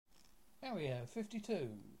Area 52.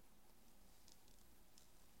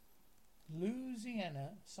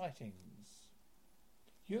 Louisiana sightings.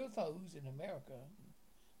 UFOs in America,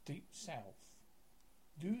 deep south.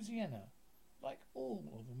 Louisiana, like all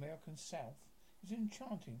of American South, is an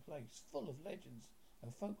enchanting place full of legends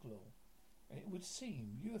and folklore. It would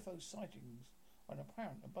seem UFO sightings are in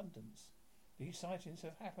apparent abundance. These sightings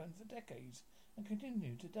have happened for decades and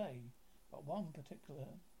continue today, but one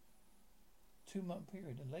particular 2-month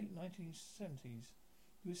period in the late 1970s,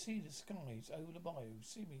 you would see the skies over the bayou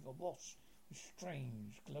seeming awash with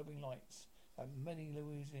strange glowing lights that many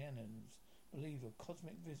Louisianans believe are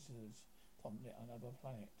cosmic visitors from another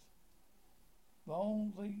planet.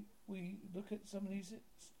 While we look at some of these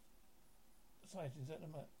sightings at the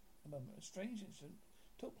moment, a strange incident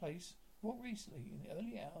took place more recently in the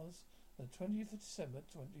early hours of the 20th of December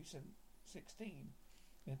 2016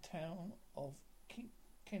 in the town of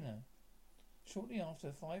Kenner. Shortly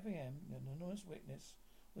after 5 a.m., an anonymous witness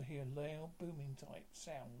would hear a loud booming type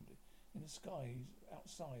sound in the skies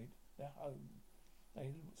outside their home.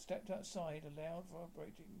 They stepped outside. A loud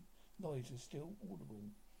vibrating noise was still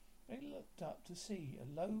audible. They looked up to see a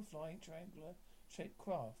low flying triangular shaped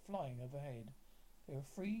craft flying overhead. There were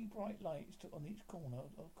 3 bright lights on each corner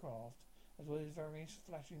of the craft, as well as various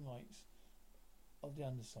flashing lights of the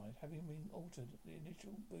underside. Having been altered the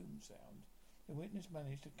initial boom sound, the witness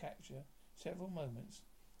managed to capture several moments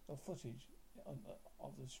of footage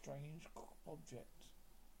of the strange object.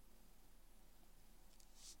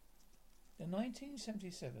 The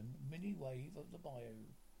 1977 mini wave of the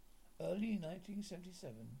bayou. Early in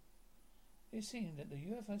 1977, it seemed that the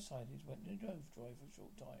UFO sightings went in overdrive for a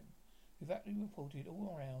short time. We've actually reported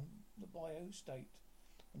all around the bayou state.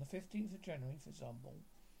 On the 15th of January, for example,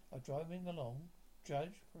 driving along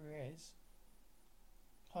Judge Perez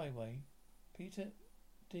Highway, Peter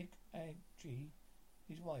Digaggi,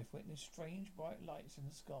 his wife, witnessed strange bright lights in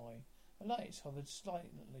the sky. The lights hovered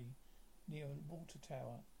slightly near a water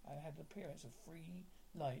tower and had the appearance of 3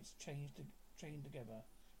 lights chained together.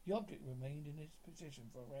 The object remained in its position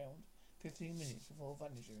for around 15 minutes before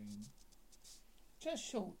vanishing. Just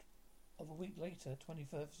short of a week later,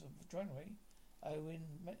 21st of January, Owen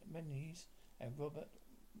Menzies and Robert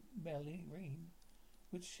Melly-Reen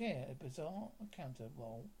would share a bizarre encounter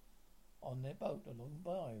while on their boat along the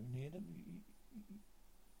bayou near the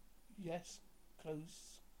Yeskowski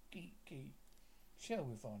shell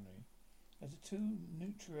refinery. As the 2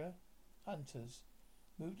 Nutria hunters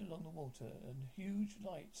moved along the water, and huge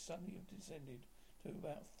lights suddenly descended to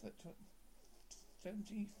about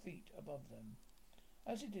 70 feet above them.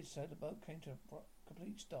 As it did so, the boat came to a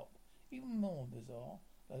complete stop. Even more bizarre,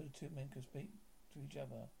 though the 2 men could speak to each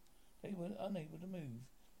other, they were unable to move.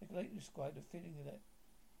 They could later describe the feeling that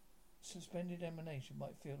suspended emanation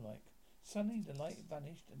might feel like. Suddenly the light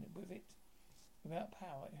vanished, and with it, without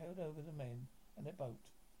power, it held over the men and their boat.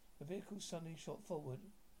 The vehicle suddenly shot forward,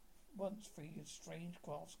 once free of strange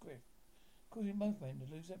craft's grip, causing both men to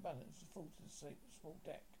lose their balance and fall to the small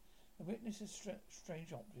deck. The witnesses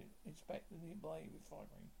strange object inspected the nearby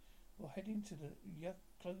refinery while heading to the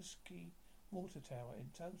Yekloski water tower. In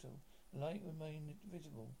total, the light remained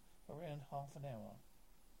visible for around half an hour.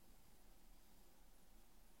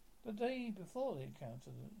 The day before the encounter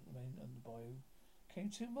of the men on the bayou came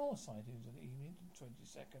 2 more sightings on the evening of the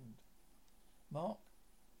 22nd. Mark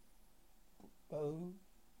Bo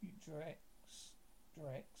Drex,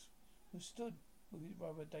 who stood with his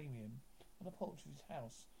brother Damien on the porch of his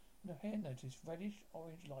house, and the pair noticed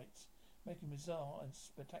reddish-orange lights making bizarre and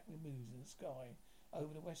spectacular moves in the sky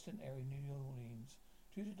over the western area of New Orleans.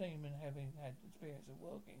 Due to Damien having had experience of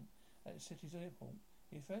working at the city's airport,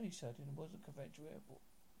 he is fairly certain it was a conventional airport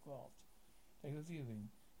craft they were viewing.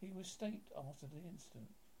 He would state after the incident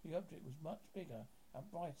the object was much bigger and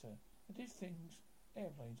brighter and did things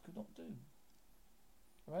airplanes could not do.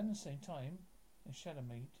 Around the same time, in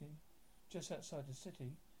Chalamity, just outside the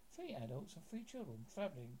city, 3 adults and 3 children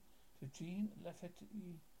travelling to Jean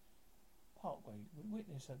Lafayette Parkway would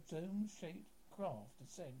witness a dome-shaped craft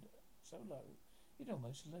descend so low it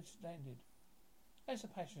almost landed. As the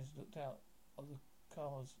passengers looked out of the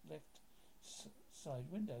car's left side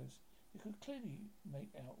windows, they could clearly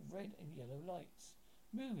make out red and yellow lights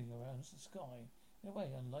moving around the sky in a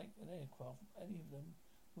way unlike an aircraft any of them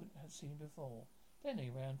would have seen before. Then,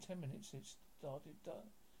 around 10 minutes, it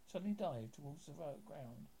suddenly dived towards the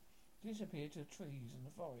ground, disappeared to the trees in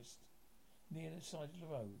the forest near the side of the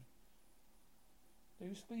road. They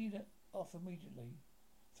would speed off immediately.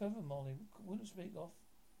 Furthermore, they wouldn't speak off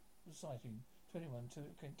the sighting to anyone until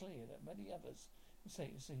it became clear that many others would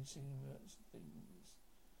say to see similar things.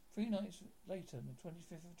 3 nights later, on the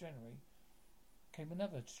 25th of January, came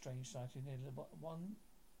another strange sighting near the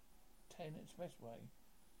 110 Expressway.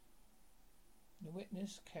 The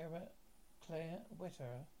witness, Claire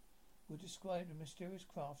Wetterer, would describe the mysterious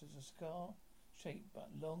craft as a scar shaped but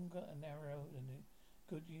longer and narrower than the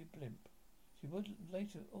Goodyear blimp. She would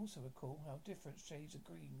later also recall how different shades of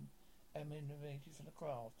green emanated from the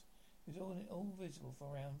craft. It was all visible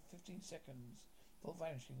for around 15 seconds before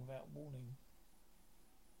vanishing without warning.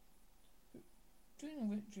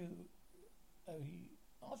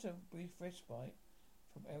 After a brief respite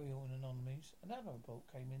from aerial anomalies, another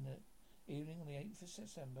report came in the evening on the 8th of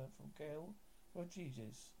September from Gail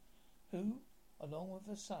Rodriguez, who, along with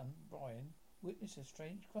her son, Brian, witnessed a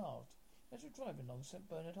strange craft as they were driving along St.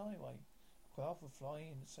 Bernard Highway. The craft was flying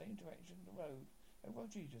in the same direction of the road that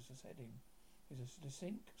Rodriguez was heading. It was a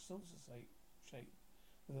distinct saucer shape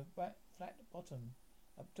with a flat bottom,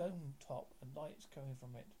 a dome top, and lights coming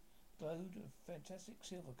from it. Glowed a fantastic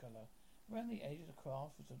silver colour. Around the edge of the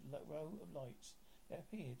craft was a row of lights that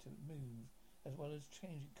appeared to move, as well as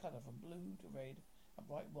changing colour from blue to red and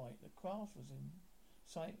bright white. The craft was in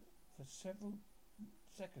sight for several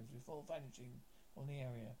seconds before vanishing from the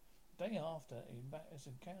area. The day after, in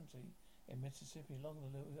Madison County in Mississippi, along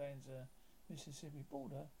the Louisiana Mississippi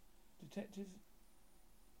border, Detective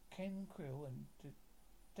Ken Krill and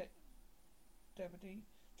Deputy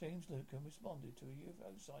James Lucan responded to a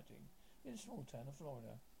UFO sighting in a small town of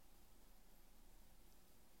Florida.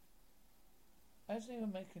 As they were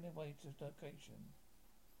making their way to the location,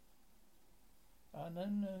 an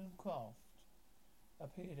unknown craft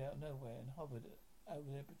appeared out of nowhere and hovered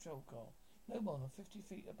over their patrol car, no more than 50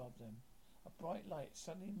 feet above them. A bright light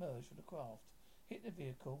suddenly emerged from the craft, hit the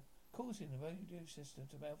vehicle, causing the radio system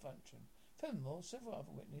to malfunction. Furthermore, several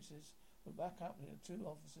other witnesses would back up the two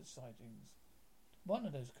officers' sightings. One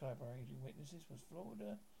of those collaborating witnesses was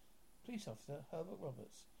Florida police officer Herbert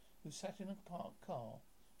Roberts, who sat in a parked car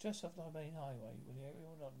just off the main highway when the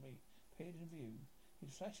aerial anomaly appeared in view. He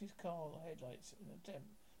flashed his car headlights in an attempt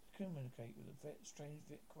to communicate with the strange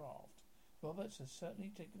craft. Roberts had certainly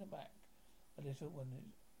taken aback a little when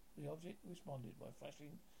the object responded by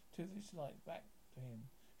flashing two of its lights back to him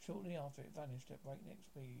shortly after it vanished at breakneck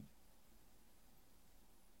speed.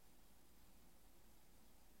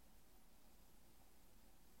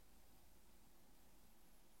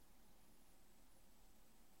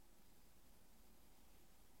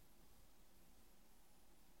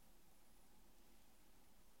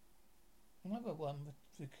 Another one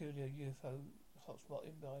peculiar UFO hotspot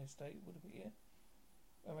in Empire State would appear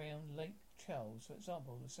around Lake Charles. For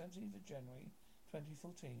example, the 17th of January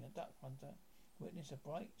 2014, a duck hunter witnessed a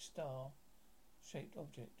bright star-shaped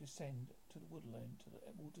object descend to the woodland to the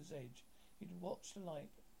water's edge. He'd watched the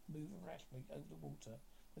light move rapidly over the water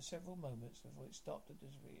for several moments before it stopped and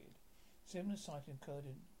disappeared. Similar sighting occurred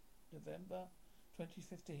in November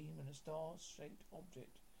 2015 when a star-shaped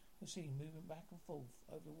object was seen moving back and forth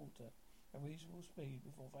over the water at reasonable speed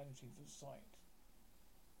before vanishing from sight.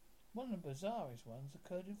 One of the bizarrest ones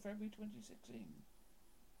occurred in February 2016.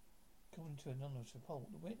 According to an anonymous report,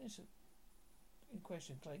 the witness in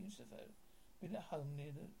question claims to have been at home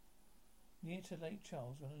near to Lake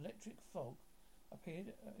Charles when an electric fog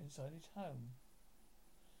appeared inside his home.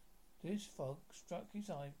 This fog struck his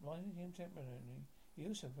eyes, blinding him temporarily. He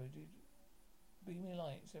also reported beaming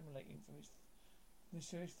lights emanating from his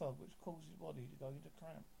mysterious fog, which caused his body to go into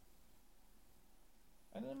cramp.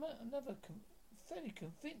 And another fairly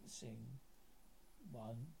convincing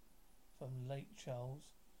one from Lake Charles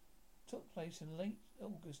took place in late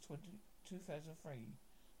August 2003.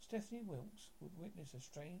 Stephanie Wilkes would witness a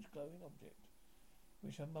strange glowing object,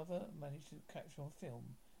 which her mother managed to capture on film.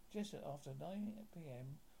 Just after 9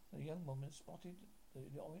 p.m, the young woman spotted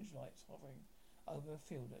the orange lights hovering over a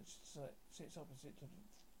field that sits opposite to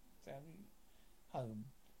the family home.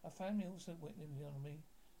 Her family also witnessed the anomaly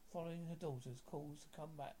following her daughter's calls to come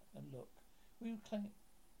back and look. He would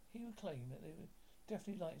claim that there were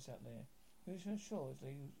definitely lights out there. He was sure if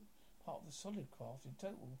they were part of a solid craft. In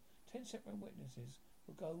total, 10 separate witnesses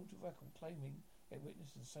would go to record claiming they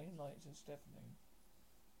witnessed the same lights as Stephanie.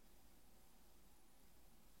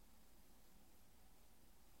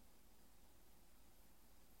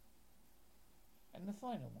 And the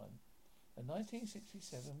final one, the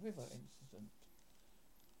 1967 river incident.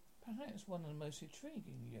 Perhaps one of the most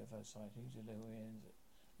intriguing UFO sightings in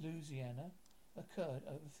Louisiana occurred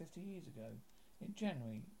over 50 years ago, in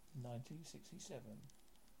January 1967.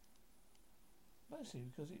 Mostly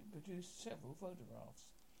because it produced several photographs.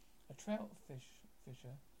 A trout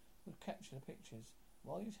fisher would capture the pictures.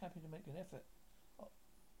 While he was happy to make a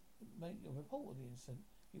report of the incident,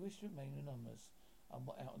 he wished to remain anonymous and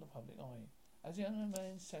out of the public eye. As the young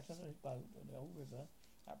man sat on his boat on the old river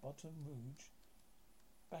at Baton Rouge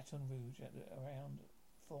at around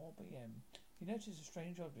 4 p.m., he noticed a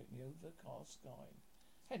strange object in the overcast sky,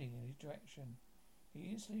 heading in his direction.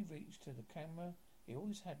 He instantly reached to the camera he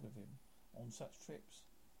always had with him on such trips,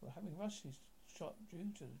 but having rushed his shot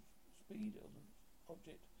due to the speed of the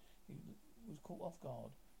object, he was caught off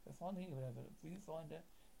guard. But finally, he would have a viewfinder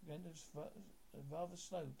began to a rather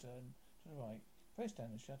slow turn to the right, pressed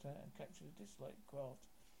down the shutter and captured a disc-like craft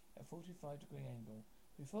at a 45-degree angle.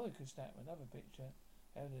 Before he could snap another picture,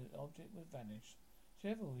 the object was vanished.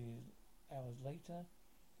 Several hours later,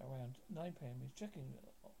 around 9 p.m., he's checking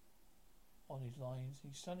on his lines.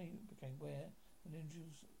 He suddenly became aware of an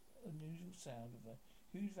unusual sound of a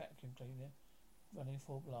huge vacuum cleaner running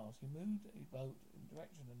full blast. He moved his boat in the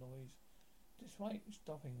direction of the noise. Despite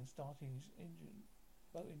stopping and starting his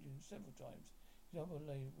boat engine several times, he was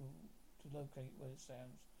unable to locate where the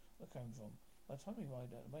sounds were coming from. By the time he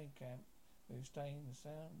arrived at the main camp where he was staying, the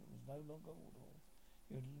sound was no longer audible.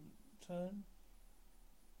 He would return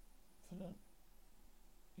for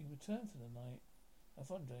the night, and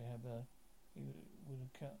one day, however, he would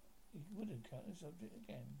encounter this object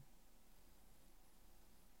again.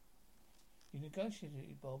 He negotiated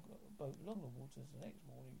his boat along the waters the next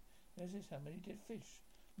morning. He noticed how many dead fish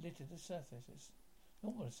littered the surface. It's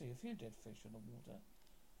normal to see a few dead fish on the water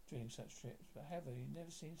during such trips, but however, he'd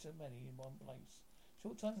never seen so many in one place.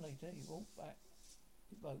 Short time later, he walked back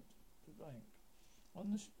his boat to the bank.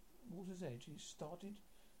 On the water's edge, he started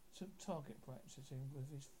some target practicing with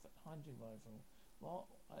his hunting rifle.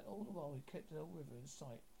 All the while, he kept the old river in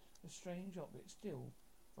sight. The strange object still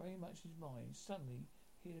very much in his mind. Suddenly,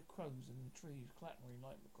 he heard crows in the trees clattering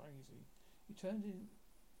like crazy. He turned his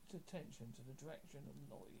attention to the direction of the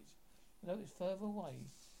noise. Though it was further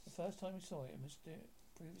away, the first time he saw it in the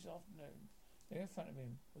previous afternoon, there in front of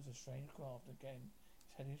him was a strange craft again.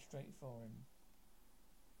 It's heading straight for him.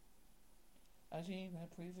 As he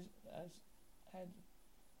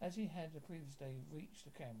had the previous day reached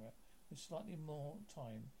the camera with slightly more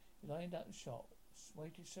time, he lined up the shot,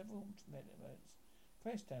 waited several minutes,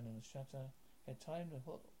 pressed down on the shutter, had time to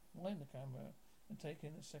wind the camera and take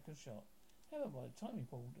in a second shot. However, by the time he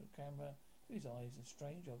pulled the camera to his eyes, the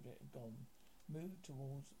strange object had gone, moved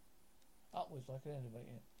upwards like an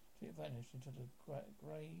elevator, till it vanished into the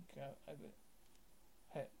grey cloud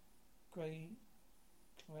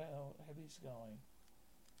heavy sky.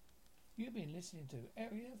 You've been listening to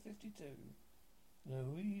Area 52,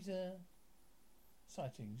 Louisa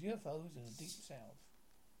Sightings, UFOs in the Deep South.